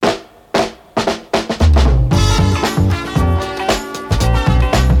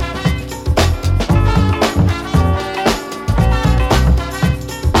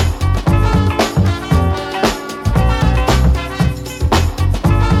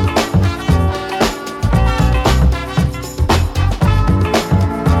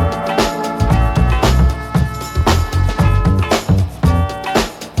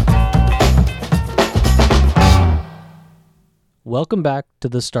Welcome back to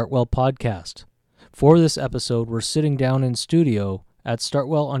the Startwell podcast. For this episode, we're sitting down in studio at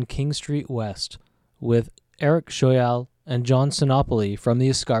Startwell on King Street West with Eric Joyal and John Sinopoli from the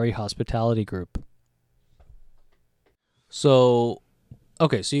Ascari Hospitality Group. So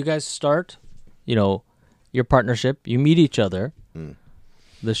you guys start, your partnership. You meet each other.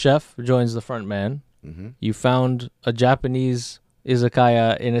 The chef joins the front man. Mm-hmm. You found a Japanese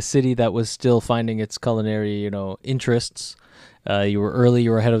izakaya in a city that was still finding its culinary, interests. You were early, you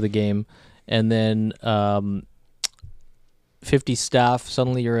were ahead of the game. And then 50 staff,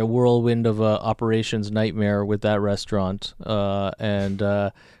 suddenly you're a whirlwind of a operations nightmare with that restaurant.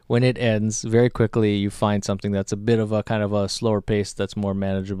 And when it ends, very quickly you find something that's a bit of a kind of a slower pace that's more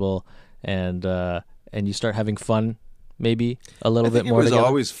manageable, and you start having fun. Maybe a little bit more. It was together.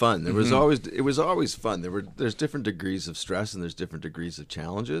 always fun. It was always fun. There's different degrees of stress and there's different degrees of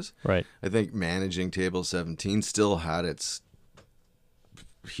challenges. Right. I think managing Table 17 still had its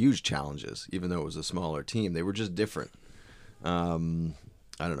huge challenges, even though it was a smaller team. They were just different. I don't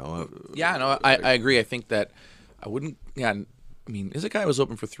know. Yeah, no, I agree. I think that I wouldn't. Yeah, I mean, Izakaya was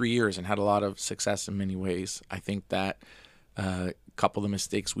open for 3 years and had a lot of success in many ways. I think that a couple of the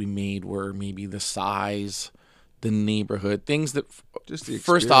mistakes we made were maybe the size, the neighborhood, things that just the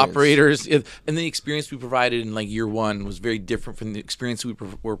first operators and the experience we provided in like year one was very different from the experience we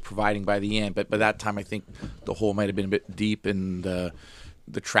were providing by the end. But by that time, I think the hole might have been a bit deep and the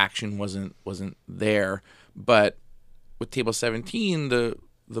traction wasn't there. But with Table 17, the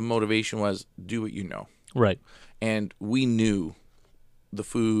motivation was do what you know. Right. And we knew the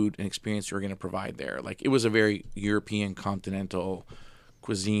food and experience we were going to provide there. Like, it was a very European continental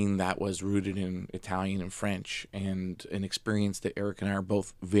cuisine that was rooted in Italian and French, and an experience that Eric and I are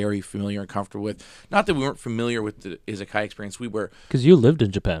both very familiar and comfortable with. Not that we weren't familiar with the izakaya experience. We were. Because you lived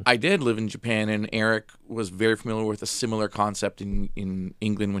in Japan. I did live in Japan, and Eric was very familiar with a similar concept in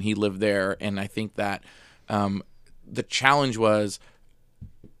England when he lived there. And I think that the challenge was,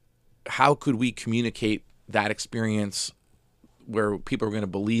 how could we communicate that experience where people were going to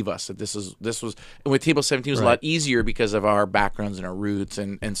believe us that this was, and with Table 17 it was a lot easier because of our backgrounds and our roots,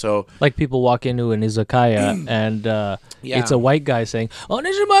 and so like people walk into an izakaya and it's a white guy saying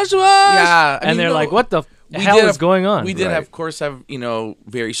 "Onishimasu," and they're like, "What the hell is going on?" We did, of course, have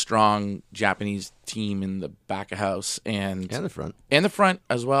very strong Japanese team in the back of house and the front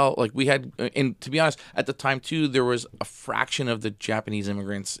as well. Like, we had, and to be honest, at the time too, there was a fraction of the Japanese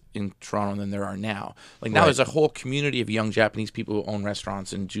immigrants in Toronto than there are now. Like, now there's a whole community of young Japanese people who own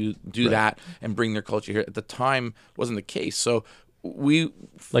restaurants and do that and bring their culture here. At the time, wasn't the case. So I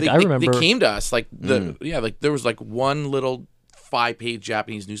remember they came to us like there was like one little 5-page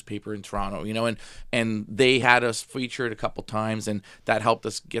Japanese newspaper in Toronto, and they had us featured a couple times, and that helped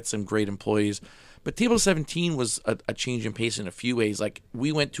us get some great employees. But Table 17 was a change in pace in a few ways. Like,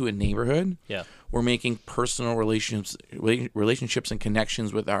 we went to a neighborhood. Yeah. We're making personal relationships and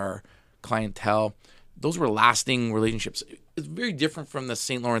connections with our clientele. Those were lasting relationships. It's very different from the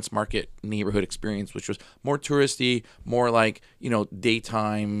St. Lawrence Market neighborhood experience, which was more touristy, more like,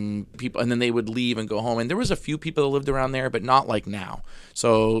 daytime people, and then they would leave and go home. And there was a few people that lived around there, but not like now.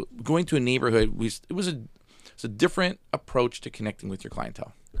 So going to a neighborhood, it was a different approach to connecting with your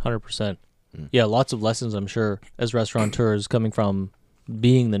clientele. 100%. Yeah, lots of lessons, I'm sure, as restaurateurs coming from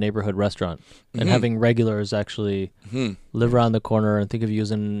being the neighborhood restaurant and having regulars actually live around the corner and think of you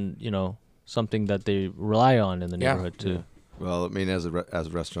as something that they rely on in the neighborhood too. Yeah. Well, I mean, as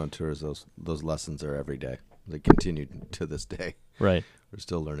restaurateurs, those lessons are every day. They continue to this day. Right. We're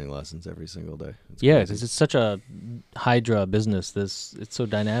still learning lessons every single day. Because it's such a hydra business. It's so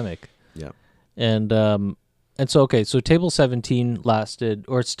dynamic. Yeah. And so Table 17 lasted,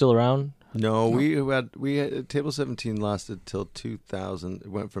 or it's still around? No, we had Table 17 lasted till 2000.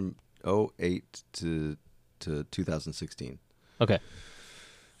 It went from 2008 to 2016. Okay.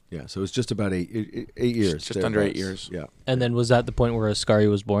 Yeah, so it's just about 8 years. Just under 8 years. Yeah. And then was that the point where Ascari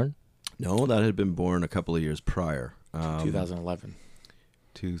was born? No, that had been born a couple of years prior. 2011.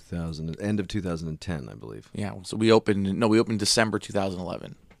 End of 2010, I believe. Yeah, so we opened December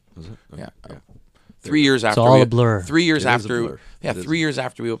 2011. Was it? Yeah. 3 years after. It's all a blur. 3 years after. Yeah, 3 years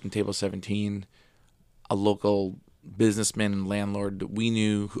after we opened Table 17, a businessman and landlord that we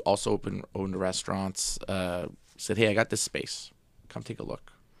knew who also owned restaurants said, "Hey, I got this space. Come take a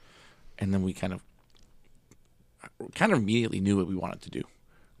look." And then we kind of immediately knew what we wanted to do.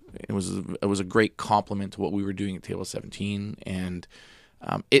 It was a great compliment to what we were doing at Table 17, and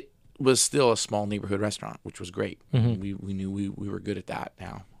it was still a small neighborhood restaurant, which was great. We knew we were good at that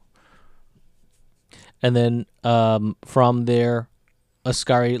now. And then from there,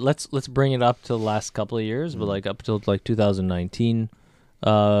 Ascari, let's bring it up to the last couple of years, but like up till like 2019.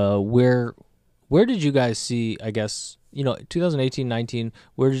 Where did you guys see, I guess, 2018, 19,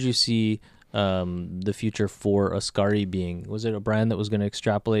 where did you see the future for Ascari being? Was it a brand that was going to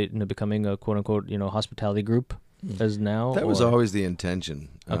extrapolate into becoming a quote unquote, hospitality group as now? That was always the intention.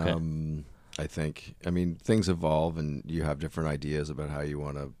 Okay. I think. I mean, things evolve and you have different ideas about how you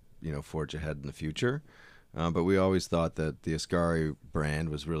want to, forge ahead in the future. But we always thought that the Ascari brand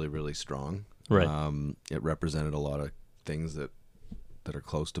was really, really strong. Right. It represented a lot of things that are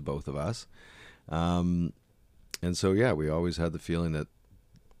close to both of us. And so, yeah, we always had the feeling that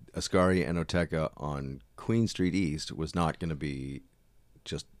Ascari Enoteca on Queen Street East was not going to be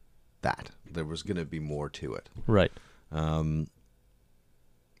just that. There was going to be more to it. Right. And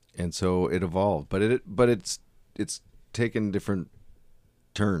so it evolved, but it's taken different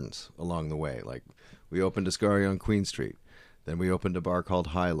turns along the way. Like we opened Ascari on Queen Street, then we opened a bar called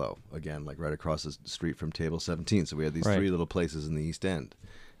High Low, again, like right across the street from Table 17. So we had these Right. three little places in the East End,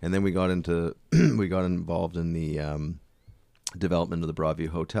 and then we got involved in the development of the Broadview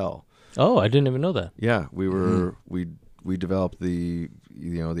Hotel. Oh, I didn't even know that. Yeah, we were we developed the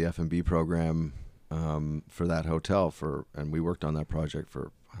the F&B program for that hotel and we worked on that project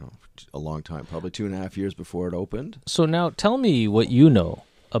for a long time, probably 2.5 years before it opened. So now tell me what you know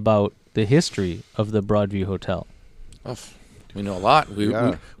about the history of the Broadview Hotel. Oh, we know a lot. We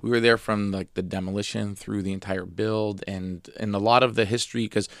were there from like the demolition through the entire build and a lot of the history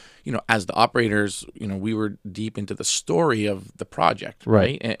because, as the operators, we were deep into the story of the project,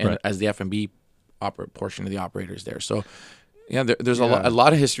 right? And right. as the F&B portion of the operators there. So, yeah, there's a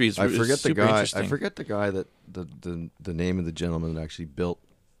lot of history. It's I forget the super guy. interesting. I forget the guy that the name of the gentleman that actually built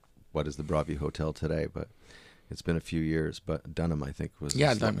what is the Broadview Hotel today, but it's been a few years. But Dunham, I think, was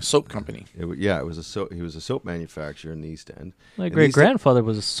Dunham Soap Company. It was a soap. He was a soap manufacturer in the East End. My great grandfather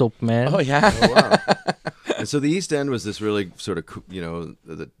was a soap man. Oh yeah. Oh, wow. And so the East End was this really sort of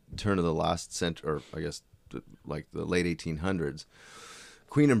the turn of the last century, or I guess like the late 1800s.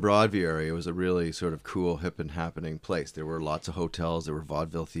 Queen and Broadview area was a really sort of cool, hip and happening place. There were lots of hotels. There were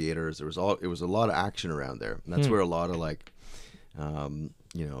vaudeville theaters. It was a lot of action around there. And that's where a lot of like,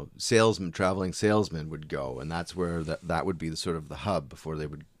 traveling salesmen would go. And that's where that would be the sort of the hub before they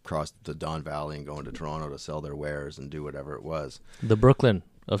would cross the Don Valley and go into Toronto to sell their wares and do whatever it was. The Brooklyn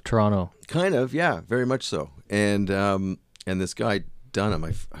of Toronto. Kind of, yeah, very much so. And this guy, Dunham,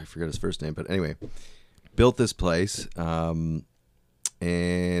 I forget his first name, but anyway, built this place.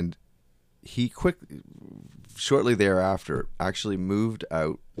 And he shortly thereafter, actually moved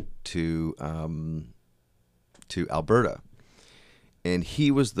out to Alberta, and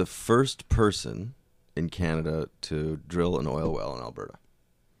he was the first person in Canada to drill an oil well in Alberta.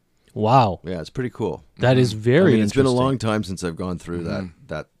 Wow. Yeah, it's pretty cool. That is very It's been a interesting. long time since I've gone through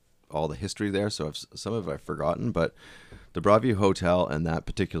that all the history there, so some of it I've forgotten, but the Broadview Hotel and that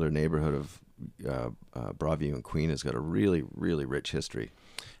particular neighborhood of Broadview and Queen has got a really, really rich history.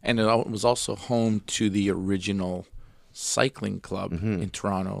 And it was also home to the original cycling club in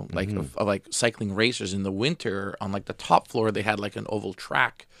Toronto, like cycling racers in the winter. On like the top floor, they had like an oval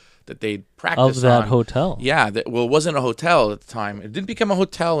track that they'd practice Of that on. hotel. Yeah, it wasn't a hotel at the time. It didn't become a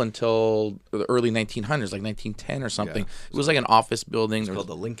hotel until the early 1900s, like 1910 or something. Yeah. It was like an office building. It's called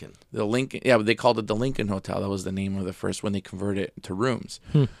the Lincoln. The Lincoln, yeah, they called it the Lincoln Hotel. That was the name of the first when they converted it to rooms.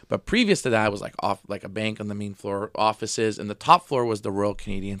 But previous to that, it was like a bank on the main floor, offices, and the top floor was the Royal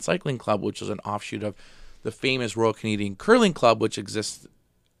Canadian Cycling Club, which was an offshoot of the famous Royal Canadian Curling Club, which exists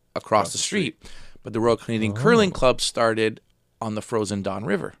across the street. But the Royal Canadian Curling Club started on the frozen Don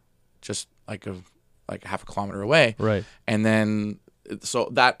River, just like half a kilometer away. Right. And then so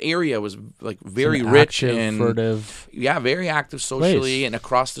that area was like very An rich active, and furtive. Yeah, very active socially. Place. And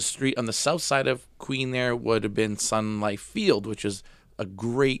across the street on the south side of Queen there would have been Sun Life Field, which is a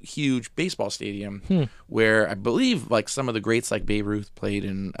great, huge baseball stadium where I believe like some of the greats like Babe Ruth played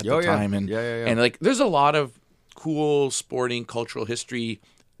in at the time. And and like there's a lot of cool sporting cultural history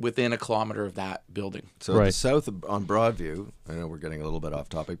within a kilometer of that building. So the south on Broadview, I know we're getting a little bit off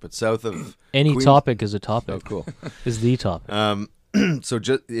topic, but south of Any Queen- topic is a topic. Oh, cool. Is the topic. So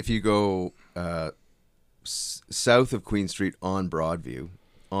just if you go south of Queen Street on Broadview,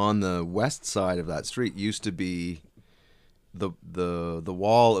 on the west side of that street used to be the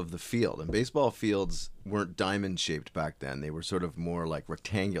wall of the field. And baseball fields weren't diamond shaped back then. They were sort of more like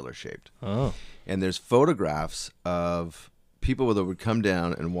rectangular shaped. Oh. And there's photographs of people that would come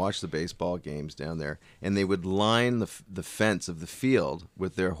down and watch the baseball games down there, and they would line the fence of the field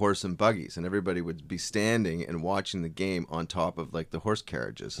with their horse and buggies, and everybody would be standing and watching the game on top of like the horse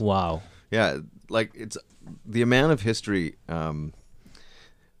carriages. Wow. Yeah, like it's the amount of history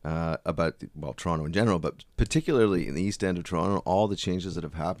about Toronto in general, but particularly in the East End of Toronto, all the changes that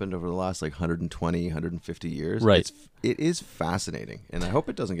have happened over the last like 120, 150 years. Right. It is fascinating, and I hope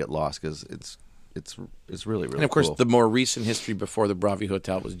it doesn't get lost because it's really, really And of course, cool. the more recent history before the Broadview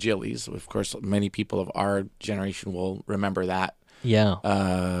Hotel was Jilly's. Of course, many people of our generation will remember that. Yeah.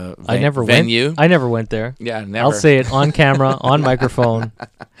 I never venue. went. I never went there. Yeah, never. I'll say it on camera, on microphone.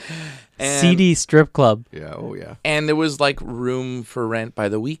 And- CD strip club. Yeah. Oh yeah. And there was like room for rent by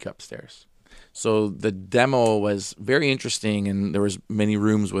the week upstairs. So the demo was very interesting, and there was many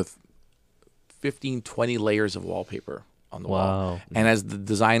rooms with 15, 20 layers of wallpaper on the wall. Wow. And as the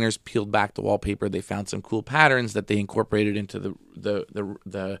designers peeled back the wallpaper, they found some cool patterns that they incorporated into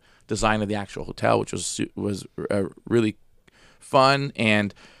the design of the actual hotel, which was really fun.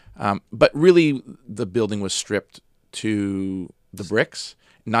 And but really, the building was stripped to the bricks.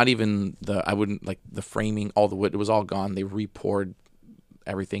 Not even the framing, all the wood, it was all gone. They re-poured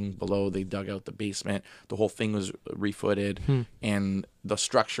everything below. They dug out the basement. The whole thing was refooted, and the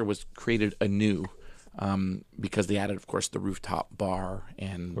structure was created anew because they added, of course, the rooftop bar.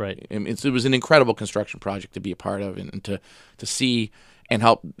 And Right. it was an incredible construction project to be a part of and to see and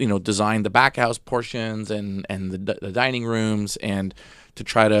help design the back house portions and the dining rooms, and to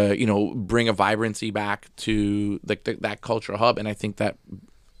try to bring a vibrancy back to that cultural hub. And I think that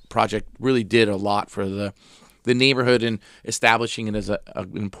project really did a lot for the neighborhood and establishing it as an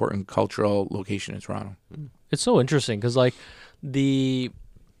important cultural location in Toronto. It's so interesting because, like, to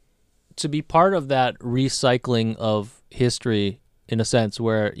be part of that recycling of history, in a sense,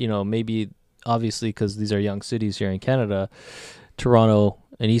 where maybe obviously because these are young cities here in Canada, Toronto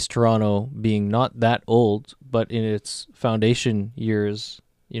and East Toronto being not that old, but in its foundation years,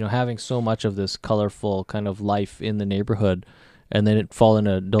 having so much of this colorful kind of life in the neighborhood, and then it fall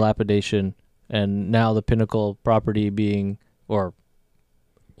into dilapidation, and now the Pinnacle property being, or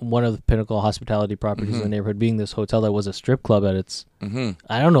one of the Pinnacle hospitality properties in the neighborhood being this hotel that was a strip club at its,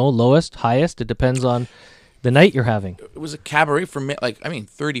 I don't know, lowest, highest. It depends on the night you're having. It was a cabaret for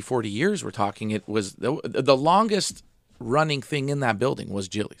 30, 40 years we're talking. It was the longest running thing in that building was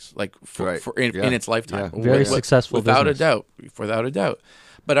Jilly's, in its lifetime. Yeah. Very successful without business. without a doubt.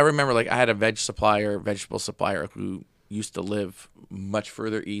 But I remember, I had a vegetable supplier who used to live much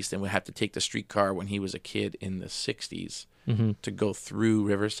further east and would have to take the streetcar when he was a kid in the 60s to go through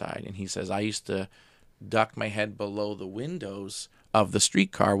Riverside. And he says, I used to duck my head below the windows of the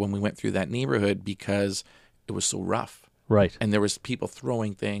streetcar when we went through that neighborhood because it was so rough. Right. And there was people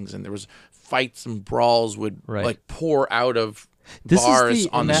throwing things, and there was fights and brawls would Right. pour out of This is bars the-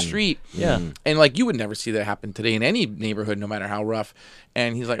 on the and that- street. Yeah. And you would never see that happen today in any neighborhood, no matter how rough.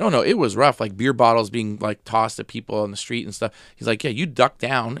 And he's like, oh no, it was rough. Beer bottles being tossed at people on the street and stuff. He's like, yeah, you duck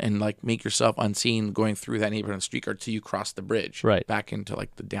down and make yourself unseen going through that neighborhood on the streetcar till you cross the bridge Right. back into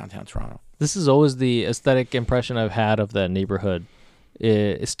the downtown Toronto. This is always the aesthetic impression I've had of that neighborhood.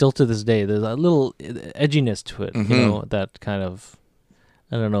 Still to this day, there's a little edginess to it, that kind of,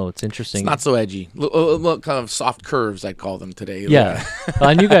 I don't know, it's interesting. It's not so edgy. Little kind of soft curves, I'd call them today. Yeah.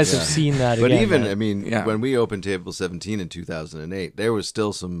 And you guys have seen that But again. even, man. I mean, Yeah. when we opened Table 17 in 2008, there was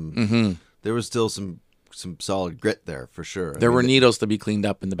still some some solid grit there for sure. There were needles to be cleaned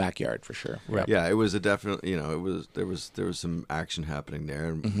up in the backyard for sure. Right. Yeah, it was a definite. There was some action happening there,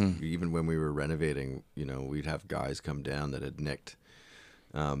 and even when we were renovating, we'd have guys come down that had nicked,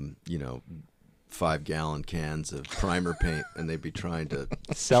 5-gallon cans of primer paint, and they'd be trying to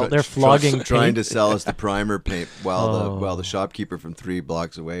They're flogging trying paint. to sell us the primer paint while the shopkeeper from 3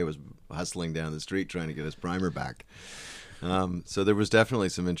 blocks away was hustling down the street trying to get his primer back. So there was definitely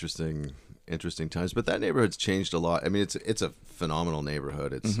some interesting times, but that neighborhood's changed a lot. I mean, it's a phenomenal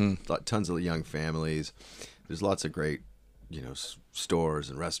neighborhood. It's tons of young families. There's lots of great, stores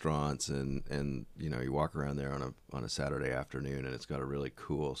and restaurants, and you walk around there on a Saturday afternoon, and it's got a really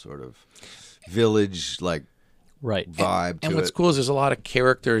cool sort of village right. vibe to And what's it. cool is there's a lot of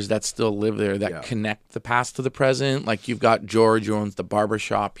characters that still live there that connect the past to the present. You've got George, who owns the barber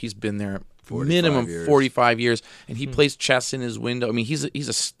shop. He's been there 45 minimum years. 45 years, and he plays chess in his window. I mean, he's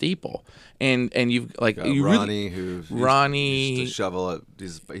a staple. And you've you Ronnie, really, Ronnie used to shovel it.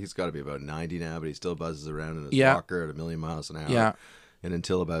 He's got to be about 90 now, but he still buzzes around in his walker at 1,000,000 miles an hour. Yeah. And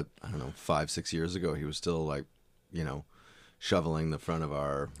until about 5-6 years ago, he was still shoveling the front of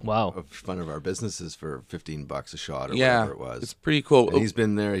our businesses for $15 a shot or whatever it was. It's pretty cool. And he's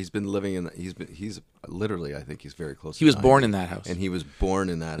been there. He's been living in. He's literally. I think he's very close. He was born in that house, and he was born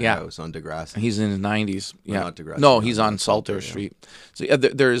in that house on Degrassi. He's in his 90s. Well, Yeah, not Degrassi, no, no, he's no, on Salter Salter, Street. So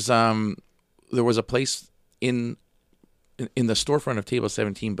there was a place in in the storefront of Table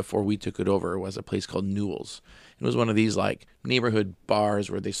 17 before we took it over was a place called Newell's. It was one of these like neighborhood bars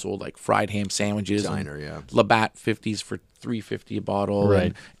where they sold like fried ham sandwiches. Diner, yeah. Labatt 50s for $3.50 a bottle.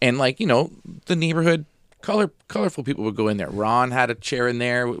 Right. And like, you know, the neighborhood colorful people would go in there. Ron had a chair in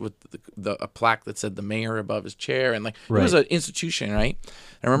there with a plaque that said the mayor above his chair. And like, it was an institution, right?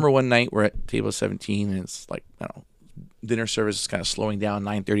 I remember one night we're at Table 17 and it's like, I don't know, dinner service is kind of slowing down,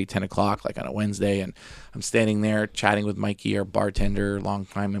 9:30, 10 o'clock, like on a Wednesday. And I'm standing there chatting with Mikey, our bartender,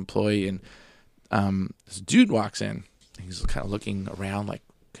 longtime employee. And this dude walks in. He's kind of looking around like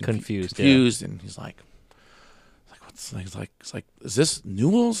confused. And he's like, He's like, is this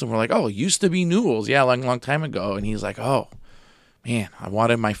Newell's? And we're like, oh, it used to be Newell's. Yeah, like a long time ago. And he's like, oh, man, I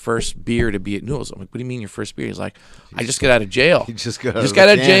wanted my first beer to be at Newell's. I'm like, what do you mean your first beer? He's like, I just got out of jail. He just got out of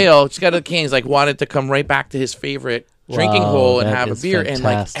jail. Just got out of the can. He's like, wanted to come right back to his favorite drinking hole and have a beer. Fantastic. And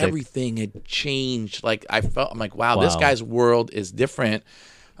like everything had changed. Like I'm like, wow, this guy's world is different.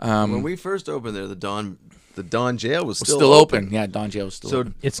 When we first opened there, the Don Jail was still open. Yeah, Don Jail was still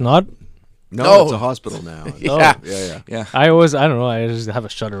open. It's not. No, it's a hospital now. Yeah. Yeah. I don't know. I just have a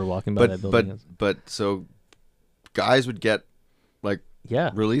shudder walking by that building. But so guys would get like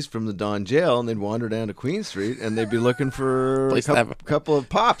released from the Don Jail and they'd wander down to Queen Street and they'd be looking for a couple of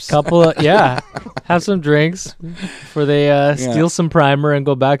pops. Have some drinks before they steal some primer and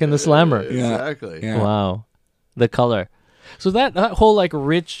go back in the slammer. Exactly. Yeah. Wow. The color. So that whole like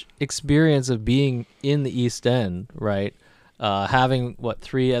rich experience of being in the East End, right? Having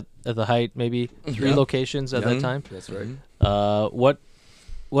 3 at the height, maybe 3 locations at that time. That's right.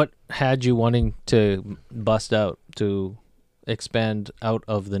 What had you wanting to bust out to expand out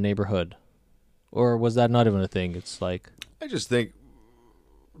of the neighborhood, or was that not even a thing? It's like I just think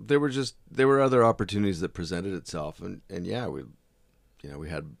there were other opportunities that presented itself, and we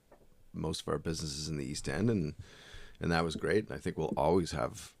had most of our businesses in the East End, and that was great. And I think we'll always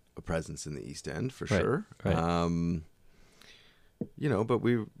have a presence in the East End for sure. Right. But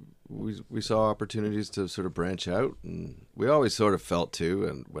we saw opportunities to sort of branch out, and we always sort of felt too,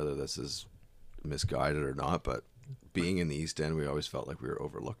 and whether this is misguided or not, but being in the East End, we always felt like we were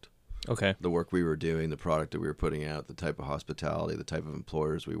overlooked. Okay. The work we were doing, the product that we were putting out, the type of hospitality, the type of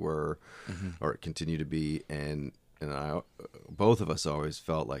employers we were, or continue to be, and both of us always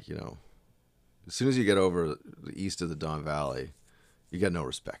felt like, as soon as you get over the east of the Don Valley, you get no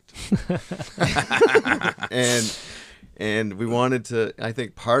respect. And we wanted to. I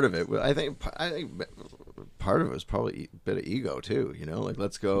think part of it. I think part of it was probably a bit of ego too. Like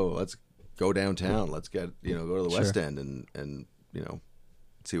let's go downtown. Let's go to the West End and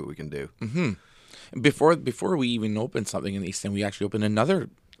see what we can do. Mm-hmm. Before we even opened something in the East End, we actually opened another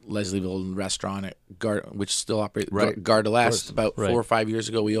Leslieville restaurant at which still operates Gare de l'Est. About 4 or 5 years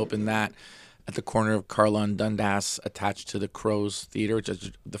ago, we opened that at the corner of Carlaw and Dundas, attached to the Crows Theatre, which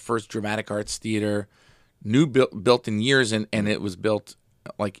is the first dramatic arts theater. Built in years, and it was built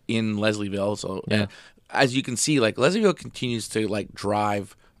like in Leslieville. So as you can see, like Leslieville continues to like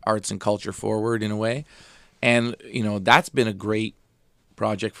drive arts and culture forward in a way, and that's been a great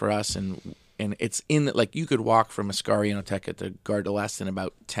project for us. And it's in like you could walk from Ascari and Oteca to Gare de l'Est in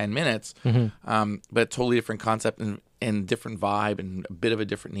about 10 minutes, but totally different concept and different vibe and a bit of a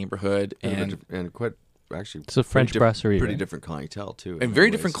different neighborhood and quite. Actually, it's a French brasserie, pretty different clientele too, and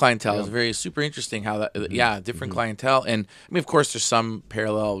very different clientele. It's very super interesting how that, different clientele, and I mean, of course, there's some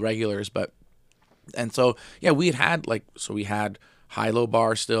parallel regulars, and so we had High-Low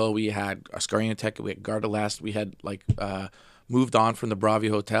Bar still, we had Ascari and Oteca, we had Gare de l'Est, we had moved on from the Bravia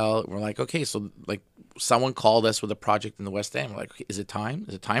Hotel. We're like, okay, so like someone called us with a project in the West End. We're like, okay, is it time?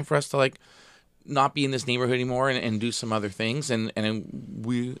 Is it time for us to not be in this neighborhood anymore and do some other things? And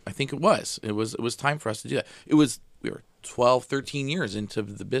I think it was time for us to do that. We were 12, 13 years into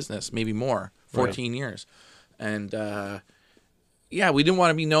the business, maybe more, 14 years. And we didn't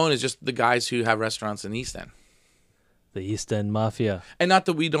want to be known as just the guys who have restaurants in the East End. The East End Mafia. And not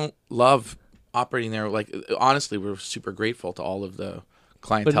that we don't love operating there. Like, honestly, we're super grateful to all of the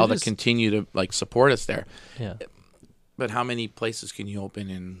clientele that continue to support us there. Yeah. But how many places can you open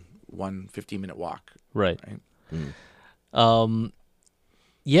in 1 15-minute walk? Right.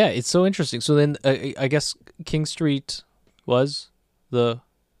 It's so interesting. So then I guess King Street was the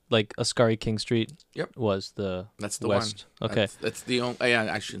Ascari King Street. Yep. Was that's the West. One. Okay. That's the only.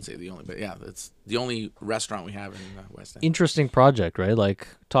 I shouldn't say the only, but it's the only restaurant we have in West End. Interesting project, right? Like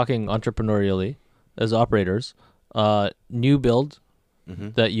talking entrepreneurially as operators, new build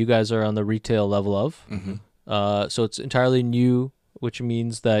that you guys are on the retail level of. So it's entirely new, which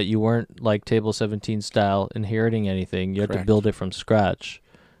means that you weren't like Table 17 style inheriting anything. You had to build it from scratch.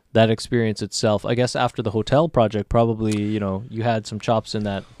 that experience itself, I guess after the hotel project, probably, you had some chops in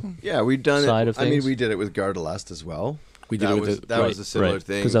that. Yeah, we'd done Side it. of I mean, things. we did it with Gare de l'Est as well. We did it with that was a similar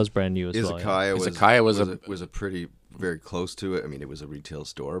thing. Because that was brand new as well. Izakaya was a pretty very close to it. I mean, it was a retail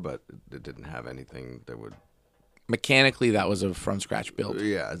store, but it didn't have anything that would. Mechanically, that was a from scratch build.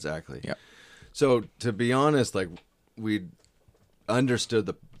 Yeah, exactly. Yeah. So to be honest, like we understood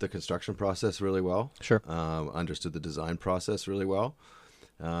the construction process really well. Sure. Understood the design process really well.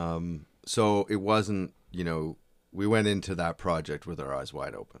 So it wasn't, we went into that project with our eyes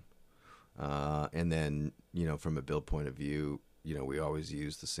wide open. And then, from a build point of view, we always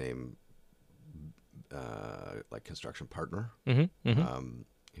use the same like construction partner.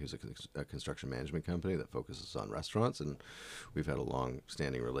 Who's a construction management company that focuses on restaurants, and we've had a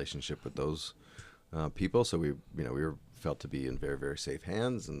long-standing relationship with those people. So we were felt to be in very, very safe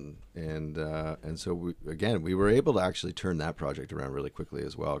hands, and so we were able to actually turn that project around really quickly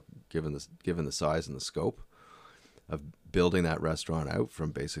as well, given the size and the scope of building that restaurant out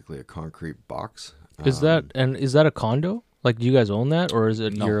from basically a concrete box. Is that a condo? Like, do you guys own that, or is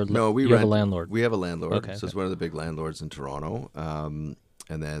it No, you have a landlord? We have a landlord. Okay, It's one of the big landlords in Toronto.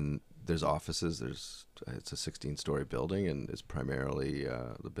 And then there's offices. It's a 16-story building, and it's primarily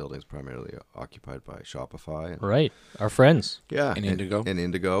the building's primarily occupied by Shopify. Right, our friends. Yeah, And Indigo. And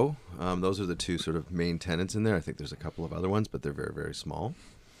Indigo. Those are the two sort of main tenants in there. I think there's a couple of other ones, but they're very, very small.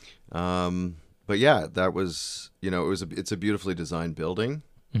 But yeah, that was it's a beautifully designed building.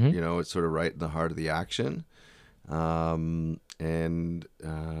 It's sort of right in the heart of the action. And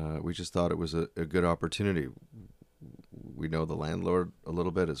we just thought it was a good opportunity. We know the landlord a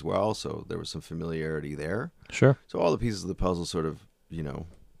little bit as well, so there was some familiarity there. Sure. So all the pieces of the puzzle sort of,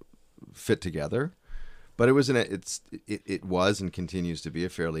 fit together. But it was it was and continues to be a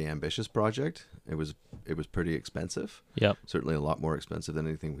fairly ambitious project. It was pretty expensive. Yep. Certainly a lot more expensive than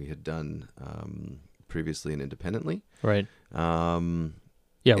anything we had done previously and independently. Right.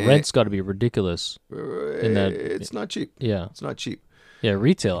 Rent's got to be ridiculous. It's not cheap. Yeah. It's not cheap. Yeah,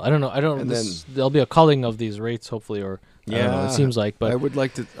 retail. I don't know. There'll be a culling of these rates, hopefully, or I don't know, it seems like. But I would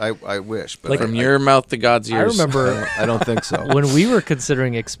like to. I wish, but From your mouth to God's ears. I remember I don't think so. when we were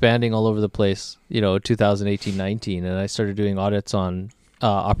considering expanding all over the place, 2018, 19, and I started doing audits on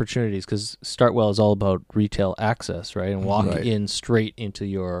opportunities, because Startwell is all about retail access, right? And walk in straight into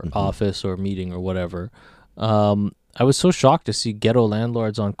your office or meeting or whatever. I was so shocked to see ghetto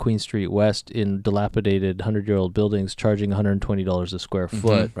landlords on Queen Street West in dilapidated 100-year-old buildings charging $120 a square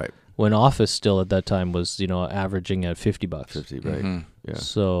foot. Right. When office still at that time was, averaging at $50. 50, right? Yeah.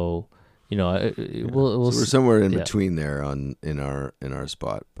 So, we'll so we're somewhere in between there in our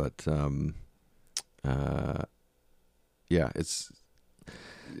spot, but it's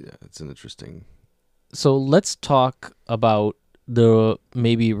an interesting. So let's talk about the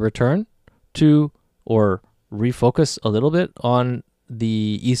maybe return to or refocus a little bit on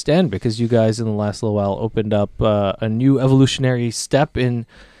the East End, because you guys in the last little while opened up a new evolutionary step in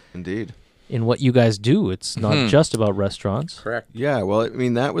what you guys do. It's not just about restaurants. Correct. Yeah, well, I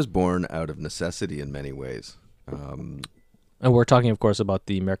mean, that was born out of necessity in many ways. And we're talking, of course, about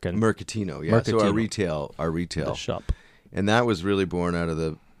the Mercatino. Yeah, so our retail shop, and that was really born out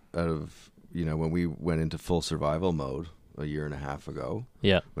of when we went into full survival mode a year and a half ago.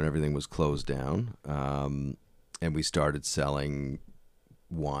 Yeah, when everything was closed down, and we started selling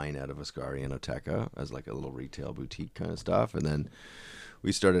wine out of Ascari and Oteca as like a little retail boutique kind of stuff, and then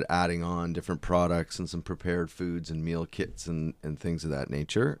we started adding on different products and some prepared foods and meal kits and things of that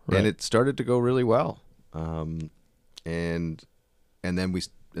nature, and it started to go really well. And then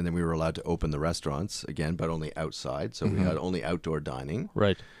we were allowed to open the restaurants again, but only outside. So we had only outdoor dining.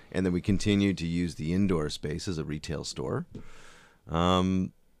 Right. And then we continued to use the indoor space as a retail store.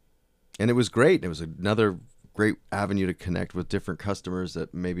 And it was great. It was another great avenue to connect with different customers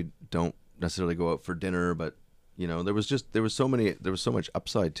that maybe don't necessarily go out for dinner, but there was so much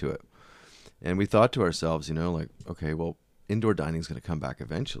upside to it. And we thought to ourselves, okay, well, indoor dining is going to come back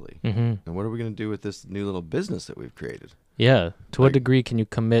eventually. And what are we going to do with this new little business that we've created? Yeah. To what degree can you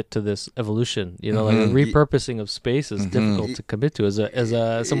commit to this evolution? Like a repurposing of space is difficult to commit to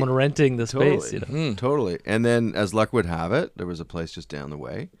as someone renting the space. Totally. And then, as luck would have it, there was a place just down the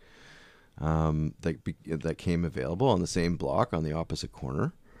way that came available on the same block on the opposite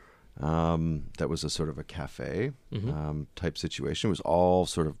corner. That was a sort of a cafe type situation. It was all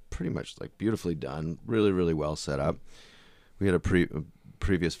sort of pretty much like beautifully done, really, really well set up. We had a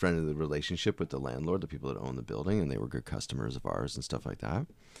previous friend of the relationship with the landlord, the people that own the building, and they were good customers of ours and stuff like that.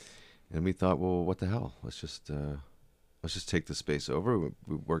 And we thought, well, what the hell? Let's just take the space over.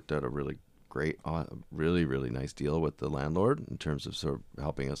 We worked out a really great, really, really nice deal with the landlord in terms of sort of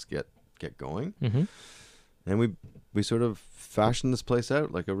helping us get going. Mm-hmm. And we sort of fashioned this place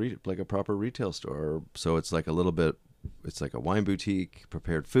out like a proper retail store. So it's like it's like a wine boutique,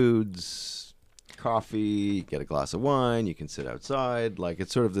 prepared foods, coffee, get a glass of wine, you can sit outside. Like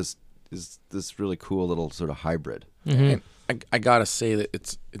it's sort of this really cool little sort of hybrid. Mm-hmm. And I gotta say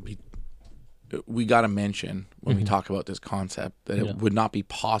that we gotta mention when we talk about this concept that it would not be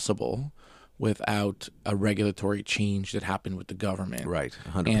possible without a regulatory change that happened with the government. Right,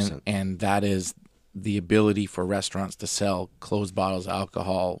 100%. And that is the ability for restaurants to sell closed bottles of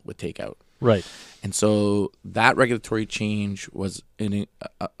alcohol with takeout. Right. And so that regulatory change was a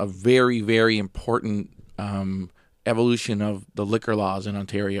very, very important evolution of the liquor laws in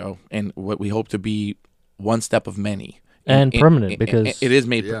Ontario, and what we hope to be one step of many. And permanent, because it is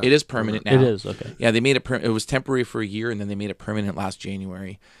made. It is permanent now. It is, okay. Yeah, they made it. It was temporary for a year, and then they made it permanent last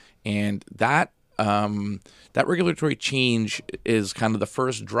January. And that regulatory change is kind of the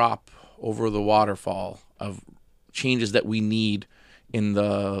first drop over the waterfall of changes that we need in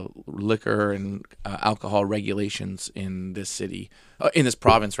the liquor and alcohol regulations in this city, in this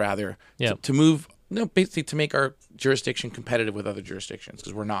province rather, to move. No, basically to make our jurisdiction competitive with other jurisdictions,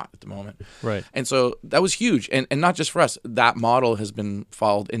 because we're not at the moment. Right. And so that was huge. And not just for us. That model has been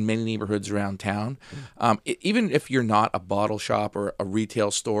followed in many neighborhoods around town. Even if you're not a bottle shop or a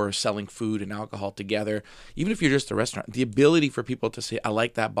retail store selling food and alcohol together, even if you're just a restaurant, the ability for people to say, I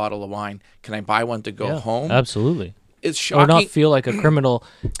like that bottle of wine. Can I buy one to go home? Absolutely. It's shocking. Or not feel like a criminal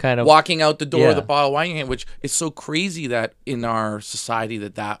kind of walking out the door with a bottle of wine in your hand, which is so crazy that in our society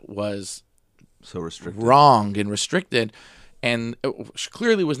that was so restricted, wrong and restricted, and it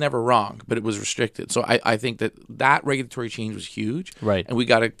clearly was never wrong, but it was restricted. So I think that regulatory change was huge, right? And we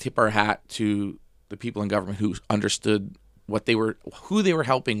got to tip our hat to the people in government who understood who they were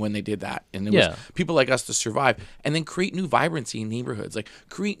helping when they did that, and it was people like us to survive, and then create new vibrancy in neighborhoods, like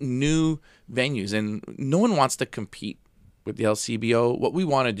create new venues. And no one wants to compete with the LCBO. What we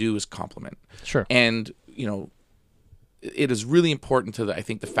want to do is complement. Sure. And it is really important to I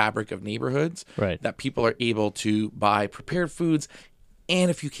think the fabric of neighborhoods, right, that people are able to buy prepared foods and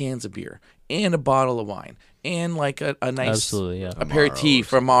a few cans of beer and a bottle of wine and like a nice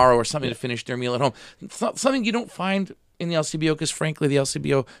aperitif or amaro or something to finish their meal at home. It's not something you don't find in the LCBO, because frankly the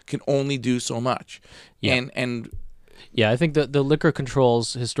LCBO can only do so much. And I think that the liquor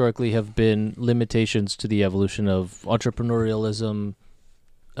controls historically have been limitations to the evolution of entrepreneurialism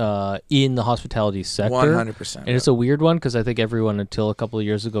in the hospitality sector. 100%. And it's a weird one, because I think everyone until a couple of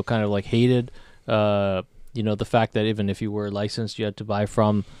years ago kind of like hated the fact that even if you were licensed, you had to buy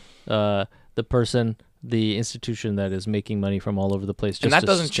from the institution that is making money from all over the place. And that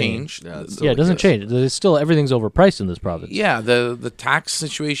doesn't change. It doesn't change. There's still, everything's overpriced in this province. Yeah, the tax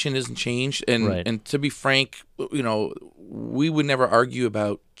situation isn't changed. And to be frank, we would never argue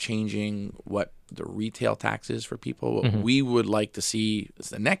about changing what the retail tax is for people. What we would like to see as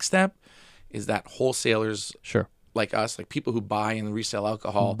the next step is that wholesalers like us, like people who buy and resell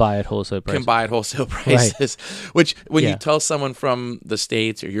alcohol, buy at wholesale prices. Can buy at wholesale prices. Which when you tell someone from the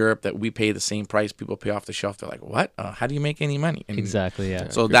States or Europe that we pay the same price people pay off the shelf, they're like, what? How do you make any money? And exactly,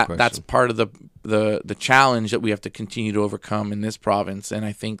 so that's part of the challenge that we have to continue to overcome in this province. And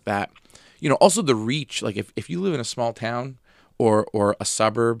I think that, also the reach, like if you live in a small town or a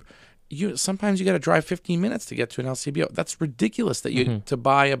suburb, sometimes you got to drive 15 minutes to get to an LCBO. That's ridiculous that you to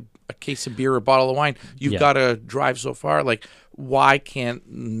buy a case of beer or a bottle of wine, you've got to drive so far. Like, why can't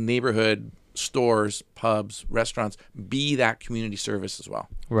neighborhood stores, pubs, restaurants be that community service as well?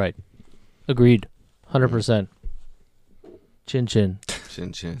 Right. Agreed. 100%. Chin chin.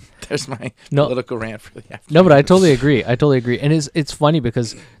 Chin chin. There's my political rant for the afternoon. No, but I totally agree. And it's funny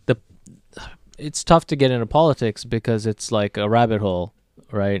because it's tough to get into politics because it's like a rabbit hole,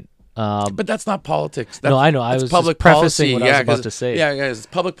 right? But that's not politics. No, I know. I was public prefacing what I was about to say. Yeah, it's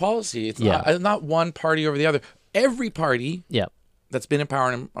public policy. It's not one party over the other. Every party that's been in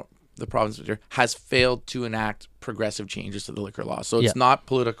power in the province of Ontario has failed to enact progressive changes to the liquor law. So it's not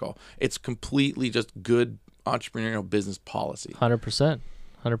political. It's completely just good entrepreneurial business policy. 100%.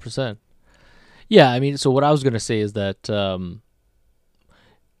 100%. Yeah, I mean, so what I was going to say is that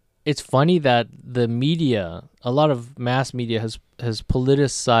it's funny that the media, a lot of mass media has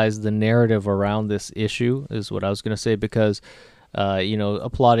politicized the narrative around this issue, is what I was going to say, because,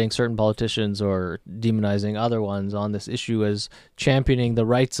 applauding certain politicians or demonizing other ones on this issue as championing the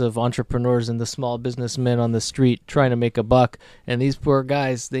rights of entrepreneurs and the small businessmen on the street trying to make a buck. And these poor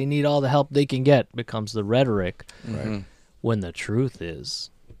guys, they need all the help they can get, becomes the rhetoric. Right. When the truth is,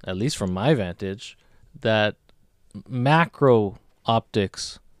 at least from my vantage, that macro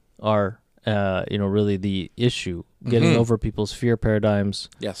optics are really the issue, getting over people's fear paradigms,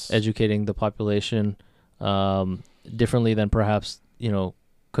 Yes. educating the population differently than perhaps,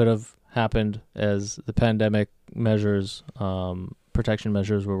 could have happened as the pandemic measures, protection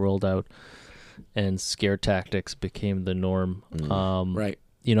measures were rolled out and scare tactics became the norm. Right.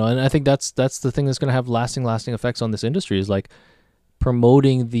 And I think that's the thing that's going to have lasting effects on this industry, is like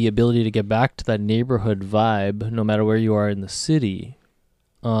promoting the ability to get back to that neighborhood vibe, no matter where you are in the city,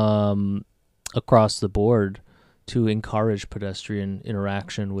 across the board, to encourage pedestrian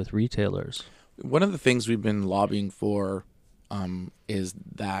interaction with retailers. One of the things we've been lobbying for is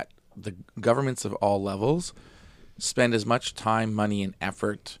that the governments of all levels spend as much time, money, and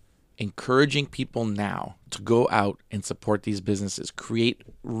effort encouraging people now to go out and support these businesses, create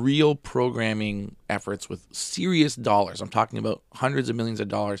real programming efforts with serious dollars. I'm talking about hundreds of millions of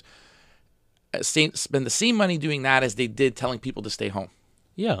dollars. Spend the same money doing that as they did telling people to stay home.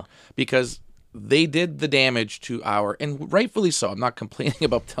 Yeah. Because they did the damage to and rightfully so. I'm not complaining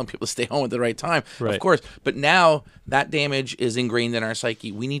about telling people to stay home at the right time, Right. of course. But now that damage is ingrained in our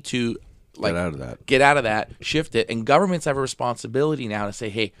psyche. We need to Get out of that. Shift it. And governments have a responsibility now to say,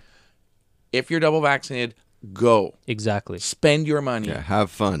 hey, if you're double vaccinated, go. Exactly. Spend your money. Yeah, have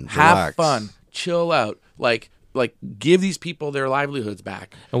fun. Have Relax. fun. Chill out. Like give these people their livelihoods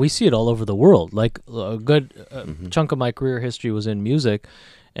back. And we see it all over the world. Like a good chunk of my career history was in music,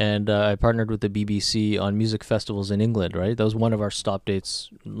 and I partnered with the BBC on music festivals in England, right? That was one of our stop dates.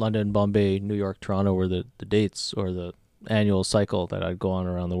 London, Bombay, New York, Toronto were the dates, or the annual cycle that I'd go on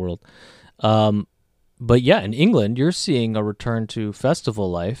around the world. But yeah, in England, you're seeing a return to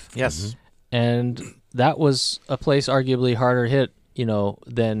festival life. Yes. And that was a place arguably harder hit,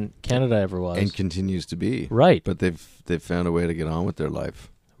 than Canada ever was. And continues to be. Right. But they've found a way to get on with their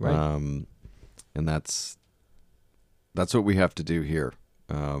life. Right. And that's what we have to do here.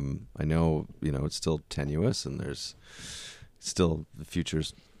 I know, it's still tenuous, and there's still, the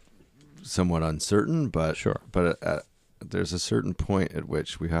future's somewhat uncertain, but Sure. But there's a certain point at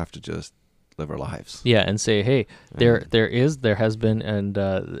which we have to just live our lives. Yeah, and say, hey, there has been, and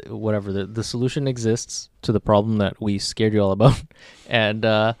whatever, the solution exists to the problem that we scared you all about.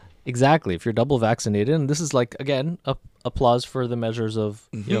 And exactly, if you're double vaccinated, and this is like, again, applause for the measures of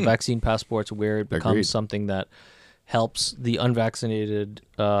vaccine passports, where it becomes Agreed. something that helps the unvaccinated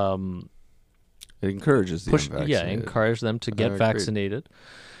It encourages the unvaccinated. encourage them to get Agreed. vaccinated.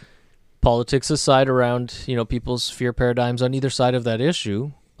 Politics aside, around people's fear paradigms on either side of that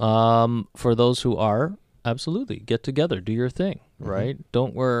issue, for those who are, absolutely get together, do your thing, right?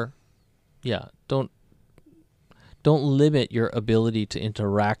 Don't limit your ability to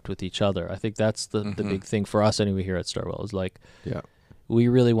interact with each other. I think that's the big thing for us anyway here at Starwell, is like, we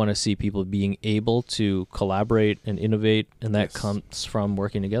really want to see people being able to collaborate and innovate, and that comes from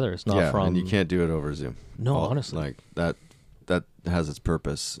working together. It's not from, and you can't do it over Zoom. No, honestly. Like that has its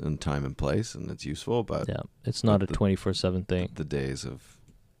purpose and time and place, and it's useful, but it's not a 24/7 thing. The days of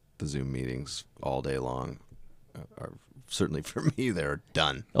the Zoom meetings all day long are certainly, for me, they're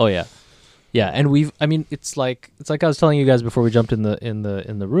done. Oh yeah, and it's like I was telling you guys before we jumped in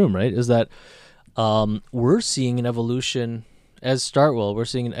the room, right? Is that we're seeing an evolution as Startwell. We're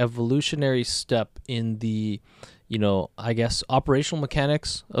seeing an evolutionary step in the, I guess, operational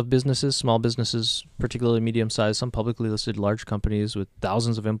mechanics of businesses, small businesses, particularly medium-sized, some publicly listed large companies with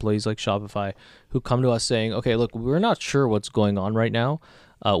thousands of employees like Shopify, who come to us saying, okay, look, we're not sure what's going on right now.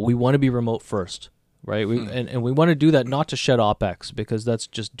 We want to be remote first, right? And we want to do that not to shed OpEx, because that's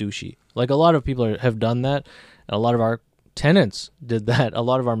just douchey. Like, a lot of people have done that, and a lot of our tenants did that. A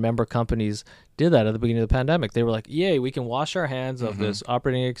lot of our member companies did that at the beginning of the pandemic. They were like, yay, we can wash our hands of this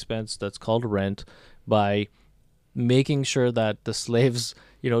operating expense that's called rent by making sure that the slaves,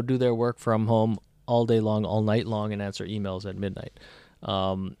 do their work from home all day long, all night long, and answer emails at midnight.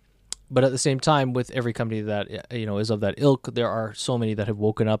 But at the same time, with every company that, is of that ilk, there are so many that have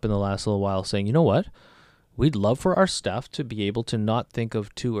woken up in the last little while saying, you know what? We'd love for our staff to be able to not think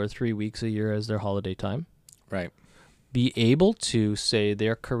of 2 or 3 weeks a year as their holiday time. Right. Be able to say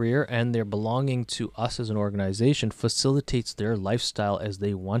their career and their belonging to us as an organization facilitates their lifestyle as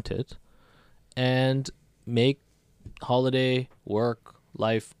they want it, and make holiday, work,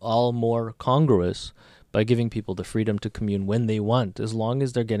 life all more congruous by giving people the freedom to commune when they want, as long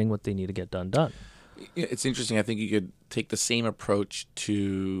as they're getting what they need to get done. It's interesting. I think you could take the same approach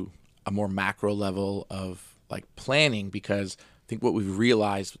to a more macro level of like planning, because I think what we've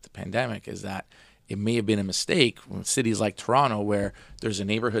realized with the pandemic is that it may have been a mistake in cities like Toronto, where there's a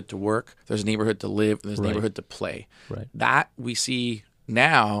neighborhood to work, there's a neighborhood to live, and there's a neighborhood to play. Right. That we see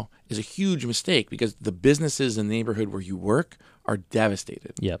now is a huge mistake because the businesses in the neighborhood where you work are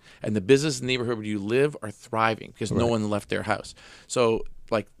devastated. Yep. And the business in the neighborhood where you live are thriving because no one left their house. So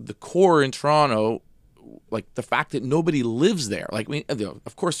like the core in Toronto, like the fact that nobody lives there, like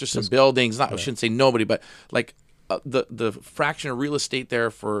of course there's some buildings, I shouldn't say nobody, but like the fraction of real estate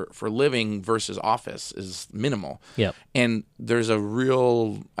there for living versus office is minimal. Yep. And there's a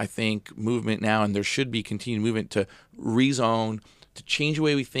real, I think, movement now, and there should be continued movement to rezone, to change the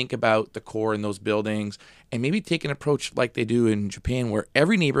way we think about the core in those buildings, and maybe take an approach like they do in Japan where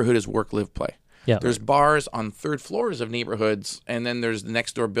every neighborhood is work, live, play. Yeah. There's bars on third floors of neighborhoods, and then there's the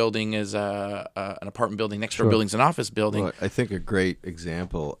next door building is an apartment building. Next door building's an office building. Well, I think a great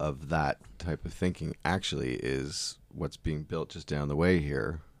example of that type of thinking actually is what's being built just down the way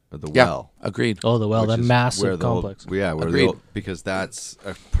here, the Well. Agreed. Oh, the Well, which that is massive where the complex. Agreed. Because that's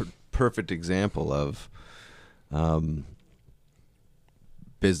a perfect example of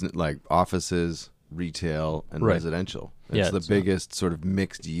business, like offices, retail, and residential. It's the biggest sort of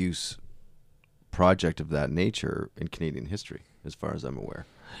mixed use project of that nature in Canadian history, as far as I'm aware.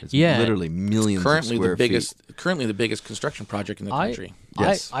 It's literally millions of square feet. Currently the biggest construction project in the country.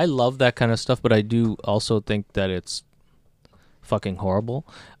 Yes. I love that kind of stuff, but I do also think that it's fucking horrible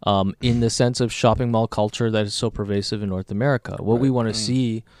in the sense of shopping mall culture that is so pervasive in North America. What we want to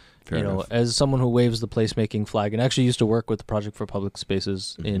see, as someone who waves the placemaking flag, and actually used to work with the Project for Public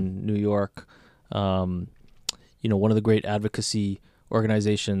Spaces in New York, one of the great advocacy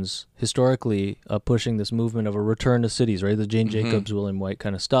organizations historically pushing this movement of a return to cities, right? The Jane Jacobs, William White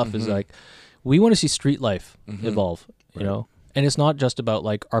kind of stuff is like, we want to see street life evolve, you know? And it's not just about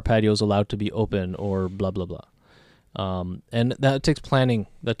like our patios allowed to be open or blah, blah, blah. And that takes planning,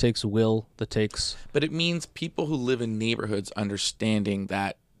 that takes will, that takes... But it means people who live in neighborhoods understanding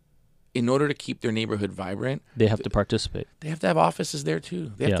that in order to keep their neighborhood vibrant, they have to participate. They have to have offices there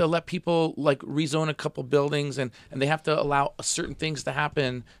too. They have to let people like rezone a couple buildings, and they have to allow certain things to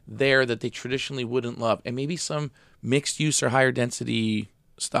happen there that they traditionally wouldn't love, and maybe some mixed use or higher density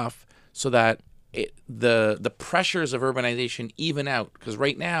stuff, so that the pressures of urbanization even out. Because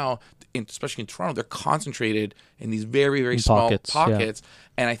right now, especially in Toronto, they're concentrated in these very, very small pockets,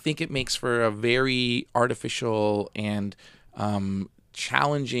 and I think it makes for a very artificial and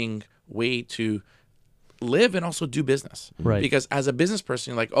challenging way to live and also do business. Right. Because as a business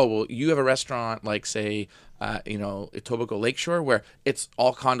person, you're like, oh, well, you have a restaurant like, say, Etobicoke Lakeshore, where it's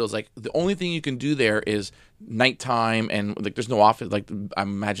all condos. Like, the only thing you can do there is nighttime, and like there's no office. Like, I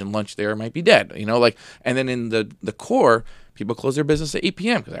imagine lunch there might be dead, and then in the core, people close their business at 8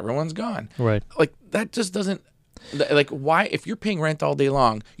 p.m. because everyone's gone. Right. Like, that just doesn't, like, why, if you're paying rent all day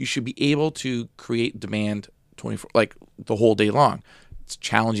long, you should be able to create demand 24, like the whole day long. It's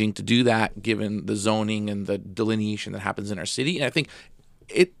challenging to do that given the zoning and the delineation that happens in our city. And I think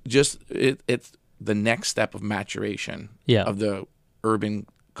it's the next step of maturation of the urban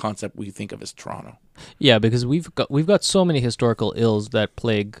concept we think of as Toronto. Yeah, because we've got so many historical ills that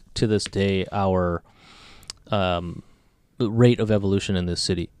plague to this day our rate of evolution in this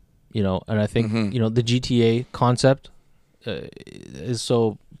city. And I think the GTA concept is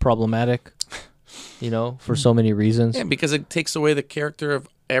so problematic. For so many reasons. Yeah, because it takes away the character of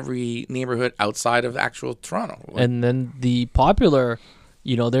every neighborhood outside of actual Toronto. And then the popular,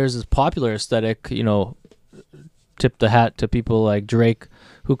 there's this popular aesthetic, tip the hat to people like Drake,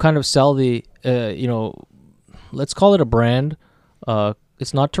 who kind of sell the, let's call it a brand.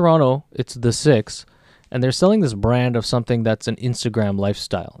 It's not Toronto, it's the Six. And they're selling this brand of something that's an Instagram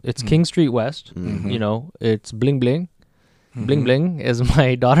lifestyle. It's King Street West, it's bling bling. Bling bling, as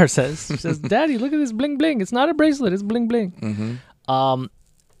my daughter says. She says, "Daddy, look at this bling bling. It's not a bracelet. It's bling bling."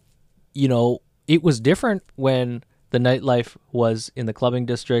 It was different when the nightlife was in the clubbing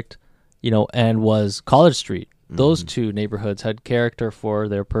district, and was College Street. Those two neighborhoods had character for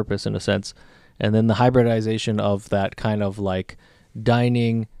their purpose in a sense, and then the hybridization of that kind of like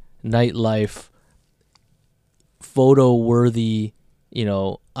dining, nightlife, photo-worthy.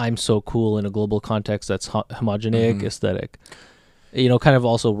 I'm so cool in a global context that's homogeneic aesthetic. Kind of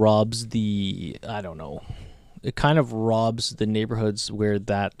also robs it kind of robs the neighborhoods where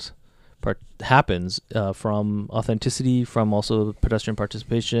that part happens from authenticity, from also pedestrian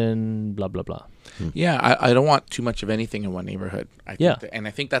participation, blah, blah, blah. Yeah, I don't want too much of anything in one neighborhood. I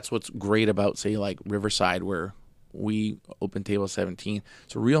think that's what's great about, say, like Riverside, where we open Table 17.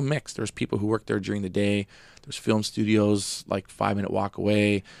 It's a real mix. There's people who work there during the day. There's film studios like 5-minute walk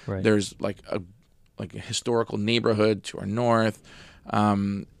away. Right. There's like a historical neighborhood to our north.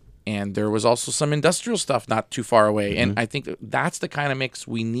 and there was also some industrial stuff not too far away. And I think that's the kind of mix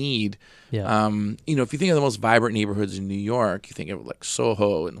we need. Yeah. You know, if you think of the most vibrant neighborhoods in New York, you think of like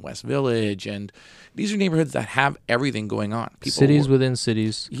Soho and West Village, and these are neighborhoods that have everything going on. Cities within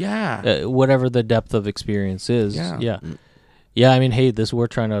cities. Yeah. Whatever the depth of experience is. Yeah. Yeah. Yeah, I mean, hey, we're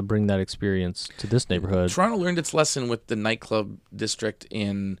trying to bring that experience to this neighborhood. Toronto learned its lesson with the nightclub district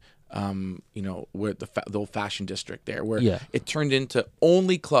in, you know, where the old fashion district there, where it turned into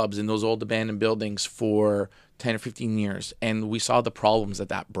only clubs in those old abandoned buildings for 10 or 15 years. And we saw the problems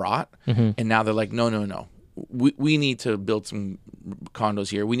that brought. And now they're like, no. We need to build some condos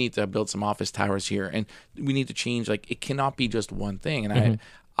here. We need to build some office towers here. And we need to change. Like, it cannot be just one thing. And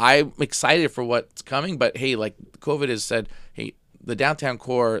I'm excited for what's coming, but hey, like COVID has said, hey, the downtown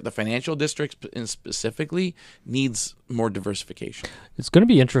core, the financial district specifically, needs more diversification. It's going to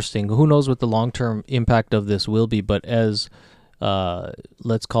be interesting. Who knows what the long-term impact of this will be, but as,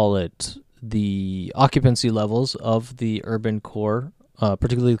 let's call it, the occupancy levels of the urban core,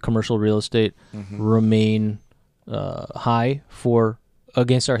 particularly commercial real estate, remain high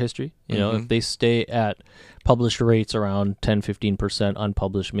against our history. You know, if they stay at published rates around 10-15%,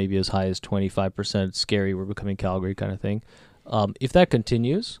 unpublished maybe as high as 25%, scary, we're becoming Calgary kind of thing. If that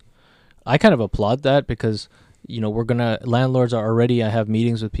continues, I kind of applaud that, because you know, landlords are already, I have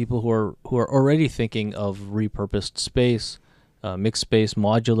meetings with people who are already thinking of repurposed space, mixed space,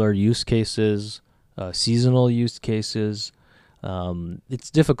 modular use cases, seasonal use cases. It's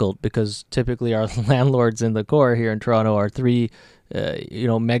difficult because typically our landlords in the core here in Toronto are three,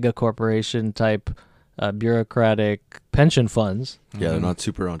 mega corporation type bureaucratic pension funds. Yeah, they're not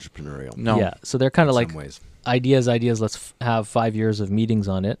super entrepreneurial. No. Yeah, so they're kind of like ways. ideas. Let's have 5 years of meetings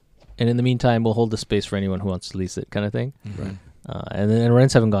on it, and in the meantime, we'll hold the space for anyone who wants to lease it, kind of thing. Right. And then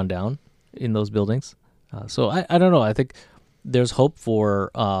rents haven't gone down in those buildings. So I don't know. I think there's hope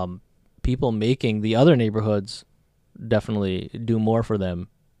for people making the other neighborhoods definitely do more for them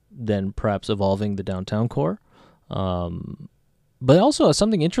than perhaps evolving the downtown core. But also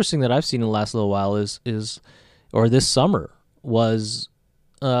something interesting that I've seen in the last little while is this summer was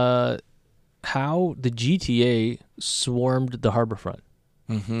how the GTA swarmed the harborfront.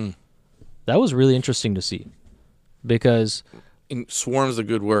 That was really interesting to see, because Swarm's a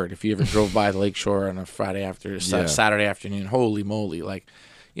good word. If you ever drove by the lakeshore on a Saturday afternoon, holy moly! Like,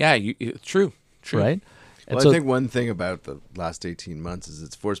 yeah, true, right? Well, I think one thing about the last 18 months is